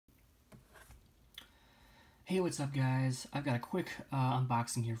Hey, what's up, guys? I've got a quick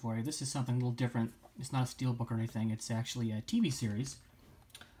unboxing here for you. This is something a little different. It's not a steelbook or anything. It's actually a TV series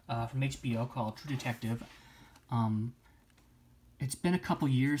from HBO called True Detective. It's been a couple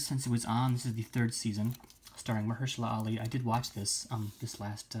years since it was on. This is the third season, starring Mahershala Ali. I did watch this this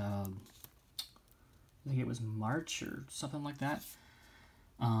last, I think it was March or something like that.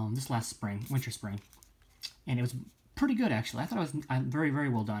 This last spring, winter-spring. And it was pretty good, actually. I thought it was very, very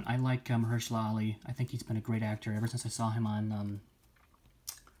well done. I like Mahershala Ali. I think he's been a great actor ever since I saw him on,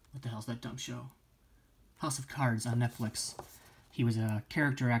 what the hell's that dumb show? House of Cards on Netflix. He was a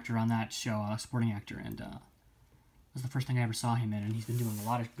character actor on that show, a supporting actor, and it was the first thing I ever saw him in, and he's been doing a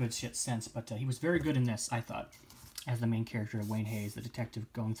lot of good shit since, but he was very good in this, I thought, as the main character of Wayne Hayes, the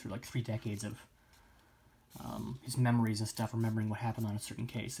detective going through like 3 decades of his memories and stuff, remembering what happened on a certain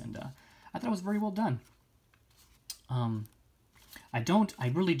case, and I thought it was very well done. I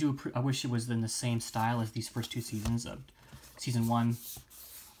really do, I wish it was in the same style as these first 2 seasons of season 1,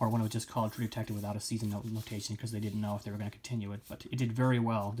 or when it was just called True Detective without a season notation, because they didn't know if they were going to continue it, but it did very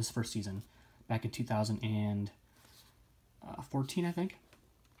well, this first season, back in 2014, I think.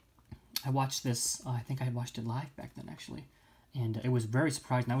 I watched this, I think I watched it live back then, actually, and it was very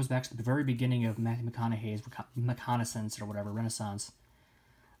surprising. That was actually the very beginning of Matthew McConaughey's reconnaissance, or whatever, renaissance,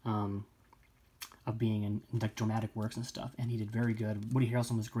 of being in like dramatic works and stuff, and he did very good. Woody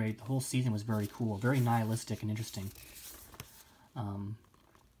Harrelson was great. The whole season was very cool, very nihilistic and interesting. And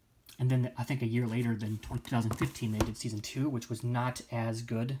then I think a year later, then 2015, they did season 2, which was not as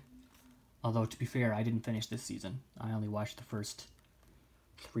good. Although, to be fair, I didn't finish this season. I only watched the first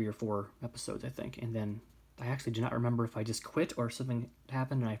 3 or 4 episodes, I think, and then I actually do not remember if I just quit or something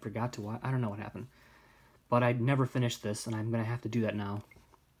happened and I forgot to watch. I don't know what happened, but I never finished this, and I'm gonna have to do that now.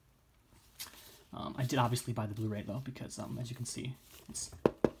 I did obviously buy the Blu-ray, though, because, as you can see, it's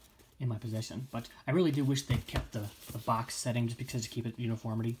in my possession. But I really do wish they kept the box setting, just because to keep it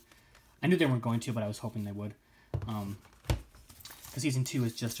uniformity. I knew they weren't going to, but I was hoping they would. Because season 2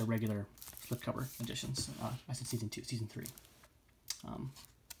 is just a regular slipcover edition. So, I said season 2, season 3.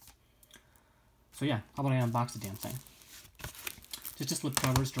 So yeah, how about I unbox the damn thing? Just a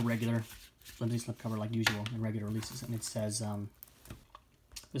slipcover, just a regular flimsy slipcover like usual in regular releases. And it says,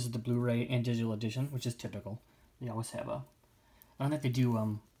 this is the Blu-ray and digital edition, which is typical. They always have a... I don't think they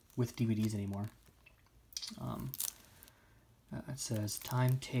do with DVDs anymore. It says,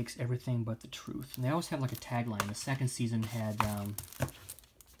 "Time takes everything but the truth." And they always have like a tagline. The second season had,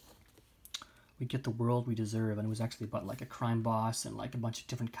 "We get the world we deserve," and it was actually about like a crime boss and like a bunch of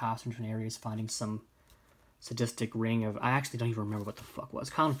different cops from different areas finding some sadistic ring of... I actually don't even remember what the fuck it was.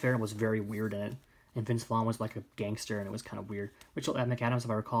 Colin Farrell was very weird in it. And Vince Vaughn was like a gangster, and it was kind of weird. Rachel McAdams, if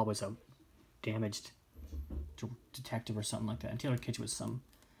I recall, was a damaged detective or something like that. And Taylor Kitsch was some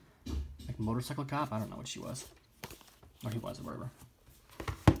like motorcycle cop. I don't know what she was, or he was, or whatever.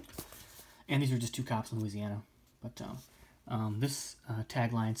 And these were just 2 cops in Louisiana. But this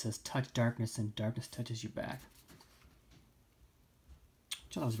tagline says, "Touch darkness, and darkness touches you back."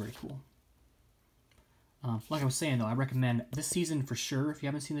 Which I thought was very cool. Like I was saying, though, I recommend this season for sure if you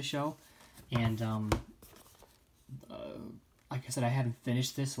haven't seen the show. And, like I said, I haven't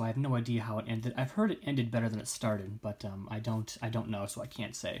finished this, so I have no idea how it ended. I've heard it ended better than it started, but I don't know, so I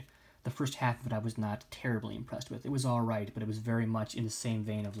can't say. The first half of it I was not terribly impressed with. It was alright, but it was very much in the same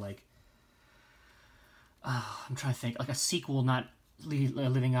vein of, like, I'm trying to think, like a sequel not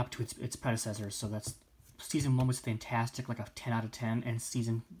living up to its predecessors. So that's, season 1 was fantastic, like a 10 out of 10, and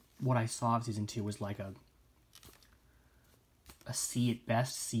what I saw of season 2 was like a C at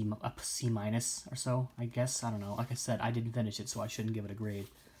best, a C minus or so, I guess. I don't know. Like I said, I didn't finish it, so I shouldn't give it a grade.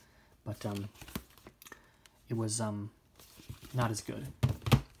 But it was not as good.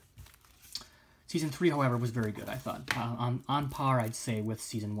 Season 3, however, was very good, I thought. On par, I'd say, with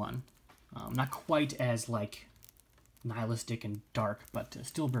season 1. Not quite as like nihilistic and dark, but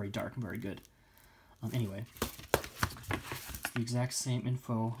still very dark and very good. Anyway, it's the exact same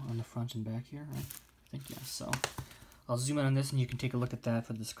info on the front and back here, right? I think, yeah. So I'll zoom in on this, and you can take a look at that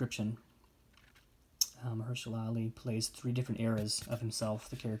for the description. Mahershala Ali plays 3 different eras of himself,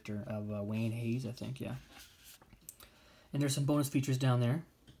 the character of Wayne Hayes, I think, yeah. And there's some bonus features down there.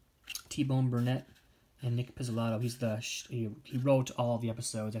 T-Bone Burnett and Nick Pizzolatto. He wrote all the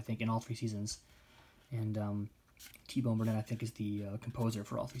episodes, I think, in all 3 seasons. And T-Bone Burnett, I think, is the composer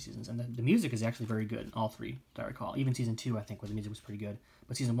for all 3 seasons. And the music is actually very good in all 3, that I recall. Even season 2, I think, where the music was pretty good.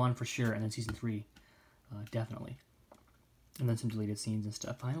 But season 1 for sure, and then season 3, definitely. And then some deleted scenes and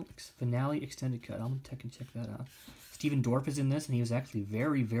stuff. Finale extended cut. I'm gonna check that out. Stephen Dorff is in this, and he was actually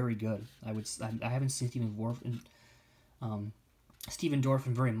very, very good. I haven't seen Stephen Dorff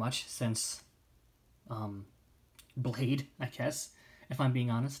in very much since Blade, I guess, if I'm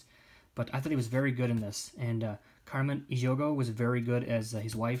being honest. But I thought he was very good in this. And Carmen Ejogo was very good as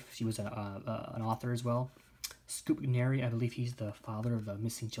his wife. She was an author as well. Scoop Neri, I believe he's the father of the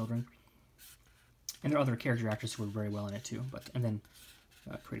missing children. And there are other character actors who were very well in it too. And then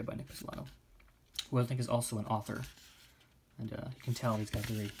created by Nick Pizzolatto, who I think is also an author. And you can tell he's got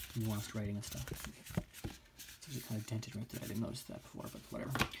very nuanced writing and stuff. It's actually kind of dented right there. I didn't notice that before, but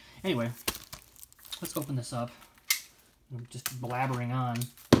whatever. Anyway, let's open this up. I'm just blabbering on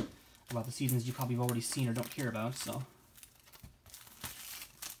about the seasons you probably have already seen or don't care about, so.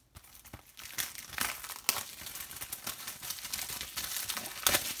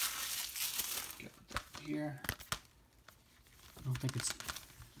 Get that here. I don't think it's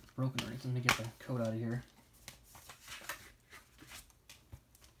broken or anything. Let me get the coat out of here.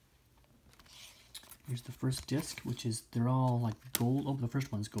 Here's the first disc, which is, they're all like gold. Oh, the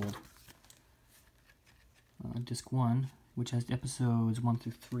first one's gold. Disc 1, which has episodes 1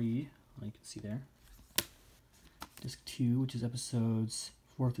 through 3, you can see there. Disc 2, which is episodes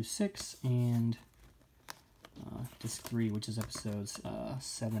 4 through 6, and Disc 3, which is episodes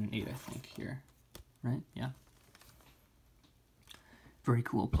 7 and 8, I think, here. Right? Yeah. Very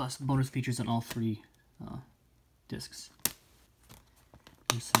cool. Plus bonus features on all 3 discs.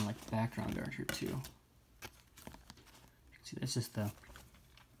 There's some like background art here too. See, that's just the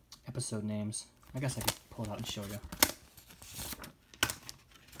episode names. I guess I could pull it out and show you.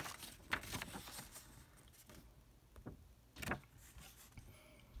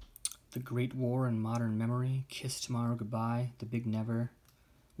 The Great War and Modern Memory, Kiss Tomorrow Goodbye, The Big Never,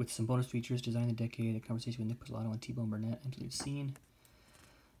 with some bonus features, Design the Decade, a conversation with Nick Pizzolatto and T-Bone Burnett, interlude scene.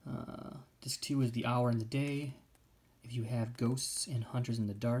 Disc 2 is The Hour and the Day, If You Have Ghosts and Hunters in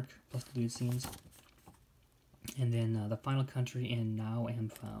the Dark, plus the deleted scenes. And then The Final Country and Now Am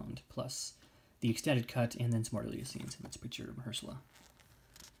Found, plus the extended cut and then some more deleted scenes. And that's a picture of Mahershala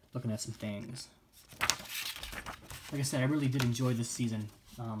looking at some things. Like I said, I really did enjoy this season.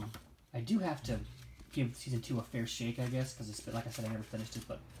 I do have to give season 2 a fair shake, I guess, because like I said, I never finished it,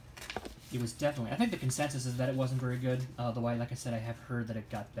 but it was definitely, I think the consensus is that it wasn't very good, though like I said, I have heard that it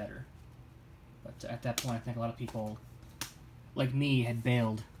got better. But at that point, I think a lot of people, like me, had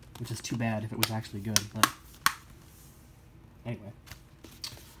bailed, which is too bad if it was actually good, but anyway.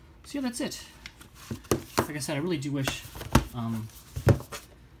 So yeah, that's it. Like I said, I really do wish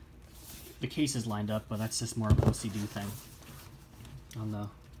the cases lined up, but that's just more of an OCD thing on the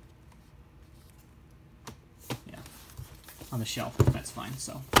on the shelf. That's fine.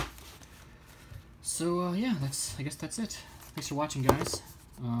 So yeah, I guess that's it. Thanks for watching, guys.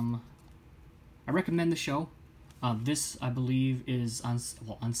 I recommend the show. This, I believe, is on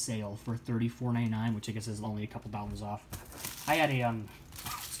sale for $34.99, which I guess is only a couple dollars off. I had a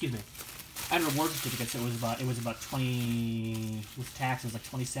excuse me, I had a reward certificate, so it was about 20 with tax. It was like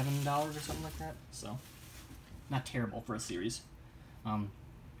 $27 or something like that. So not terrible for a series. But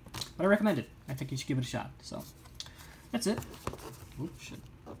I recommend it. I think you should give it a shot. So that's it. Oh shit!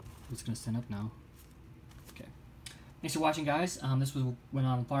 It's gonna stand up now. Okay. Thanks for watching, guys. This went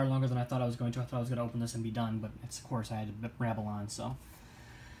on far longer than I thought I was going to. I thought I was going to open this and be done, but of course I had to rabble on. So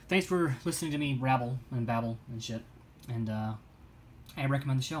thanks for listening to me rabble and babble and shit. And I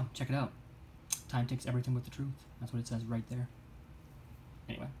recommend the show. Check it out. Time takes everything with the truth. That's what it says right there.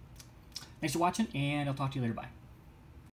 Anyway, thanks for watching, and I'll talk to you later. Bye.